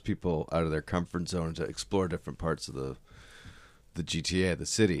it's forced people out of their comfort zone to explore different parts of the GTA, the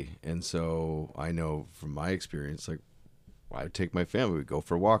city. And so I know from my experience, like, I would take my family, we'd go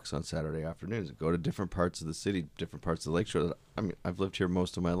for walks on Saturday afternoons, go to different parts of the city, different parts of the lakeshore that, I mean, I've lived here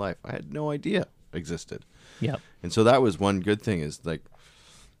most of my life. I had no idea existed. Yeah. And so that was one good thing, is like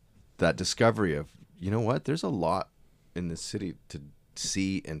that discovery of, you know what, there's a lot in the city to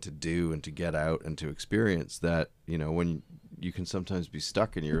see and to do and to get out and to experience that, you know, when you can sometimes be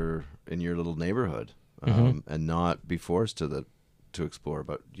stuck in your little neighborhood and not be forced to explore.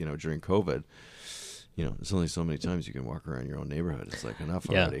 But, you know, during COVID, you know, there's only so many times you can walk around your own neighborhood. It's like enough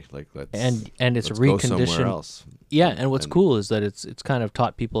already. Like, and it's let's reconditioned. Go somewhere else. Yeah, and what's cool is that it's kind of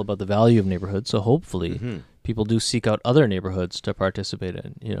taught people about the value of neighborhoods. So hopefully people do seek out other neighborhoods to participate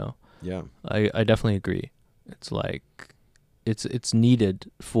in, you know. Yeah. I definitely agree. It's like it's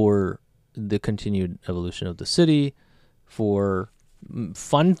needed for the continued evolution of the city, for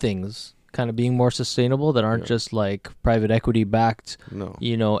fun things kind of being more sustainable that aren't just like private equity backed,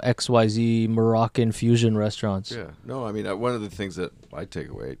 you know, XYZ Moroccan fusion restaurants. Yeah. No, I mean, one of the things that I take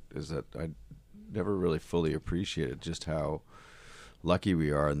away is that I never really fully appreciated just how lucky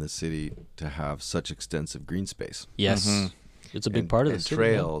we are in the city to have such extensive green space. Yes. It's a big part of the city.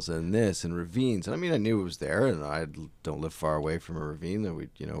 Trails and this and ravines. I mean, I knew it was there, and I don't live far away from a ravine that we'd,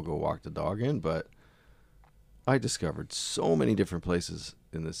 you know, go walk the dog in, but I discovered so many different places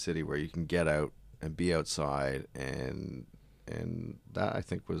in the city where you can get out and be outside, and that, I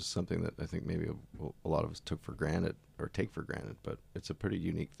think, was something that I think maybe a lot of us take for granted, but it's a pretty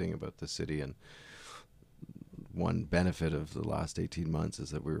unique thing about the city. And one benefit of the last 18 months is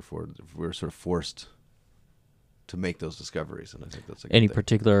that we were sort of forced to make those discoveries, and I think that's a good Any thing.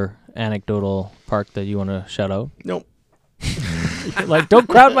 particular anecdotal park that you want to shout out? Nope. Like, don't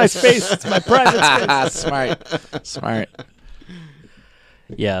crowd my space. It's my private space. Smart.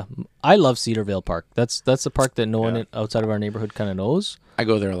 Yeah, I love Cedarvale Park. That's the park that no one outside of our neighborhood kind of knows. I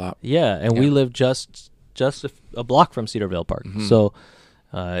go there a lot. Yeah, and we live just a block from Cedarvale Park, so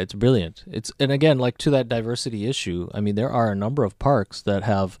it's brilliant. And again, like, to that diversity issue, I mean, there are a number of parks that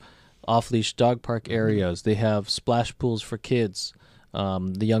have off-leash dog park areas. They have splash pools for kids. The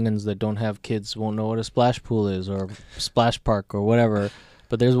youngins that don't have kids won't know what a splash pool is, or splash park, or whatever.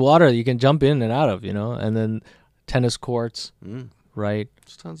 But there's water you can jump in and out of, and then tennis courts, right?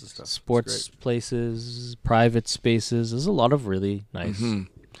 There's tons of stuff. Sports places, private spaces. There's a lot of really nice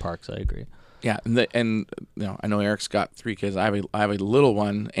parks. I agree. Yeah, and I know Eric's got 3 kids. I have a little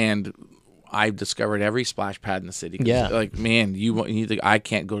one, and I've discovered every splash pad in the city. Yeah, like man, you need to. I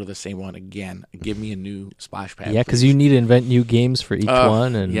can't go to the same one again. Give me a new splash pad. Yeah, because you need to invent new games for each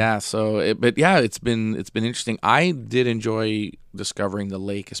one, and it's been interesting. I did enjoy discovering the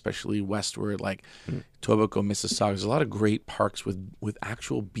lake, especially westward, like Tobico, Mississauga. There's a lot of great parks with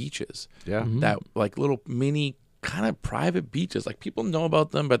actual beaches. Yeah, that like little mini kind of private beaches. Like people know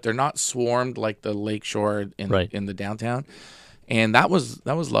about them, but they're not swarmed like the lakeshore in the downtown. And that was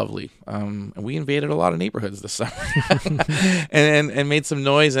lovely. And we invaded a lot of neighborhoods this summer, and made some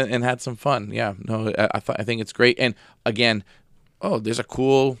noise and had some fun. Yeah, no, I think it's great. And again, there's a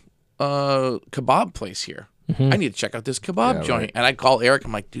cool kebab place here. I need to check out this kebab joint. Right. And I call Eric.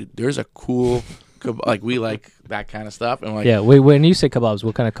 I'm like, dude, there's a cool kebab. Like we like that kind of stuff. And like, yeah. Wait, when you say kebabs,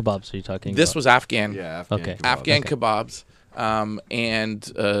 what kind of kebabs are you talking about? This was Afghan. Yeah, Afghan kebabs.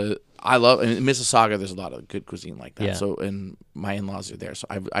 And I love in Mississauga. There's a lot of good cuisine like that. Yeah. So, and my in-laws are there, so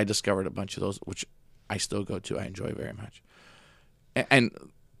I discovered a bunch of those, which I still go to. I enjoy very much, and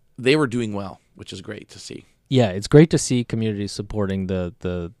they were doing well, which is great to see. Yeah, it's great to see communities supporting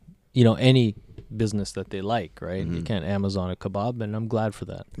the any business that they like. Right, you can't Amazon a kebab, and I'm glad for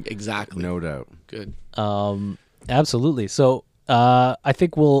that. Exactly, no doubt. Good. Absolutely. So I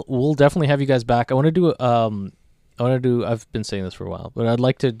think we'll definitely have you guys back. I want to do I've been saying this for a while, but I'd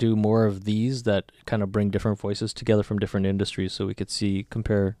like to do more of these that kind of bring different voices together from different industries so we could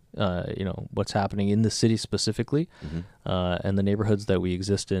compare, what's happening in the city specifically and the neighborhoods that we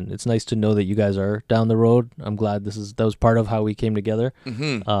exist in. It's nice to know that you guys are down the road. I'm glad that was part of how we came together,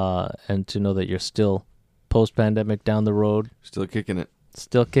 and to know that you're still post-pandemic down the road. Still kicking it.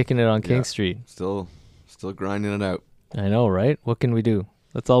 On King Street. Still grinding it out. I know, right? What can we do?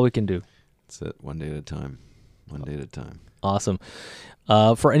 That's all we can do. That's it. One day at a time. Awesome.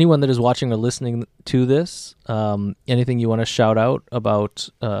 For anyone that is watching or listening to this, anything you want to shout out about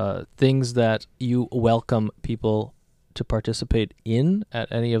things that you welcome people to participate in at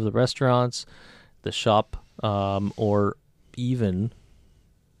any of the restaurants, the shop, or even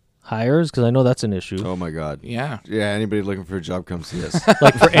hires? Because I know that's an issue. Oh my God. Yeah. Anybody looking for a job, come see us.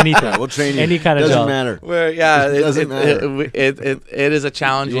 Like for anything. We'll train you. Any kind of doesn't job. Matter. Well, It doesn't matter. It is a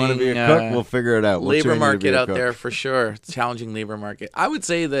challenging. You want to be a cook? We'll figure it out. We'll labor train you to be market a out cook. there for sure. Challenging labor market. I would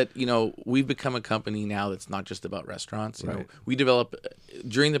say that we've become a company now that's not just about restaurants. You know, we develop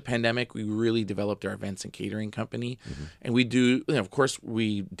during the pandemic. We really developed our events and catering company, and we do. Of course,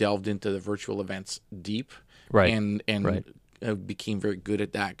 we delved into the virtual events deep, Right. And right. Became very good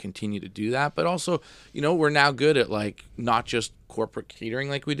at that, continue to do that. But also, we're now good at like not just corporate catering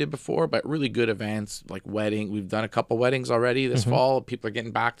like we did before, but really good events like wedding. We've done a couple weddings already this fall. People are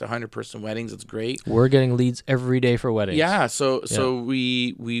getting back to 100-person weddings. It's great. We're getting leads every day for weddings. Yeah. So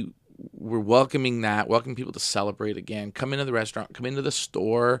we're welcoming people to celebrate again. Come into the restaurant, come into the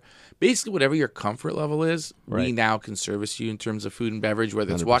store. Basically, whatever your comfort level is, we now can service you in terms of food and beverage,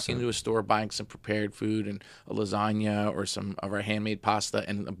 whether it's 100%. Walking into a store, buying some prepared food and a lasagna or some of our handmade pasta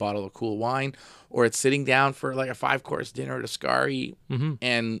and a bottle of cool wine, or it's sitting down for like a 5-course dinner at Ascari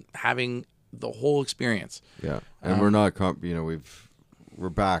and having the whole experience. Yeah. And we're not, we're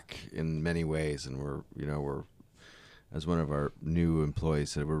back in many ways, and we're as one of our new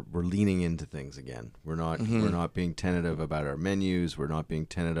employees said, we're leaning into things again. We're not being tentative about our menus. We're not being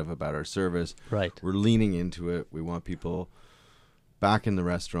tentative about our service. Right. We're leaning into it. We want people back in the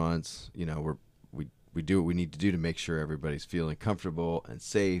restaurants. We do what we need to do to make sure everybody's feeling comfortable and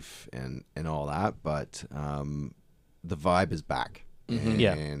safe and all that. But the vibe is back,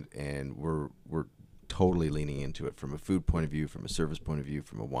 and we're totally leaning into it from a food point of view, from a service point of view,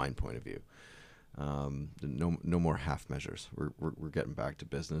 from a wine point of view. No more half measures. We're getting back to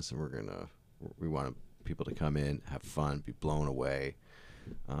business, and we want people to come in, have fun, be blown away,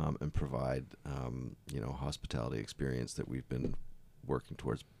 and provide hospitality experience that we've been working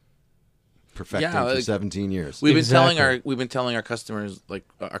towards perfecting for 17 years. We've been telling our customers,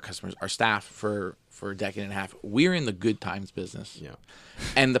 our staff for a decade and a half, we're in the good times business. Yeah.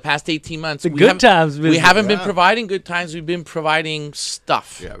 And the past 18 months, we haven't been providing good times. We've been providing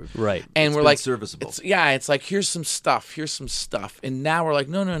stuff. Yeah. Right. And we're like serviceable. It's like here's some stuff. And now we're like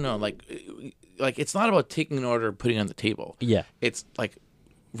no. Like it's not about taking an order and putting it on the table. Yeah. It's like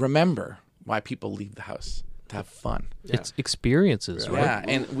remember why people leave the house. To have fun. Yeah. It's experiences, right? Yeah,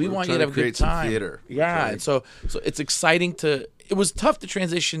 and we want you to have a good time. Theater. Yeah, and so it's exciting to it was tough to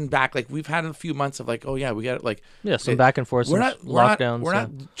transition back. Like we've had a few months of like, oh yeah, we got it. Like some back and forth, some lockdowns. We're not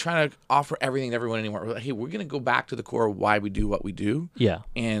trying to offer everything to everyone anymore. We're like, hey, we're gonna go back to the core of why we do what we do. Yeah,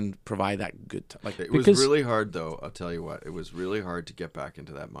 and provide that good time. Like it was really hard, though. I'll tell you what, it was really hard to get back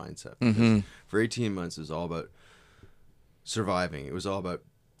into that mindset. Because for 18 months, it was all about surviving. It was all about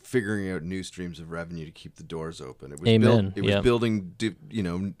figuring out new streams of revenue to keep the doors open. It was building,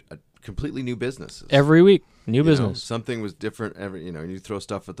 a completely new businesses every week. New business. Something was different every. You throw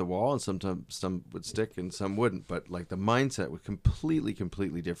stuff at the wall, and sometimes some would stick and some wouldn't. But like the mindset was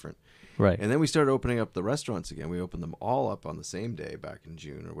completely different. Right. And then we started opening up the restaurants again. We opened them all up on the same day back in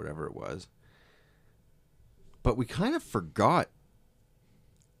June or whatever it was. But we kind of forgot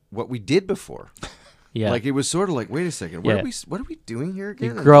what we did before. Yeah. Like it was sort of like, wait a second, what are we doing here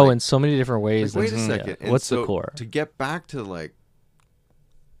again? You grow in so many different ways. Like, wait a second. Yeah. What's the core? To get back to like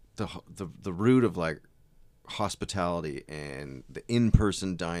the root of like hospitality and the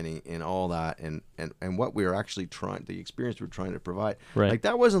in-person dining and all that and what we were actually the experience we're trying to provide. Right. Like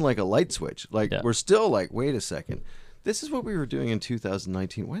that wasn't like a light switch. Like we're still like, wait a second. This is what we were doing in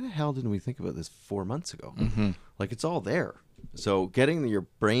 2019. Why the hell didn't we think about this 4 months ago? Like it's all there. So getting your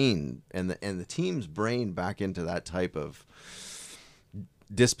brain and the team's brain back into that type of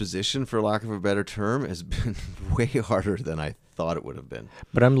disposition, for lack of a better term, has been way harder than I thought it would have been.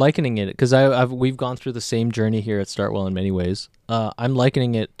 But I'm likening it because we've gone through the same journey here at Startwell in many ways. I'm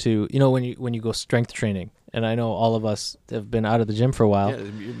likening it to when you go strength training, and I know all of us have been out of the gym for a while. Yeah,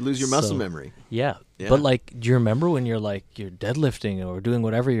 you lose your muscle memory. Yeah. But like, do you remember when you're deadlifting or doing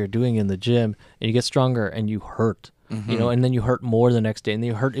whatever you're doing in the gym, and you get stronger and you hurt? And then you hurt more the next day, and then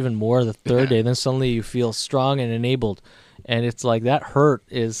you hurt even more the third day. Then suddenly you feel strong and enabled, and it's like that hurt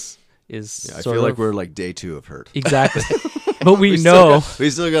is. I feel like we're like day 2 of hurt. Exactly, but we know we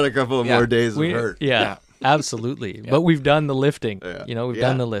still got a couple of more days of hurt. Yeah, absolutely. But we've done the lifting. Yeah. We've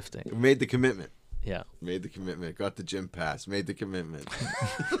done the lifting. We made the commitment. Yeah, made the commitment. Got the gym pass. Made the commitment.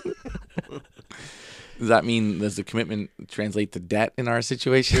 Does the commitment translate to debt in our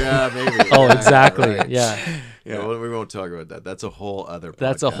situation? Yeah, maybe. Oh, exactly. Right. Yeah. Well, we won't talk about that. That's a whole other podcast.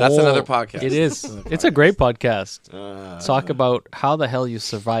 That's another podcast. It is. It's a great podcast. Talk about how the hell you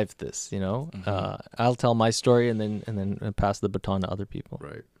survived this, I'll tell my story and then pass the baton to other people.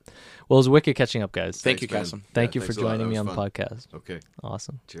 Right. Well, it was wicked catching up, guys. Thank you, Cassim. Thank you for joining me on the podcast. Okay.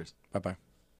 Awesome. Cheers. Bye-bye.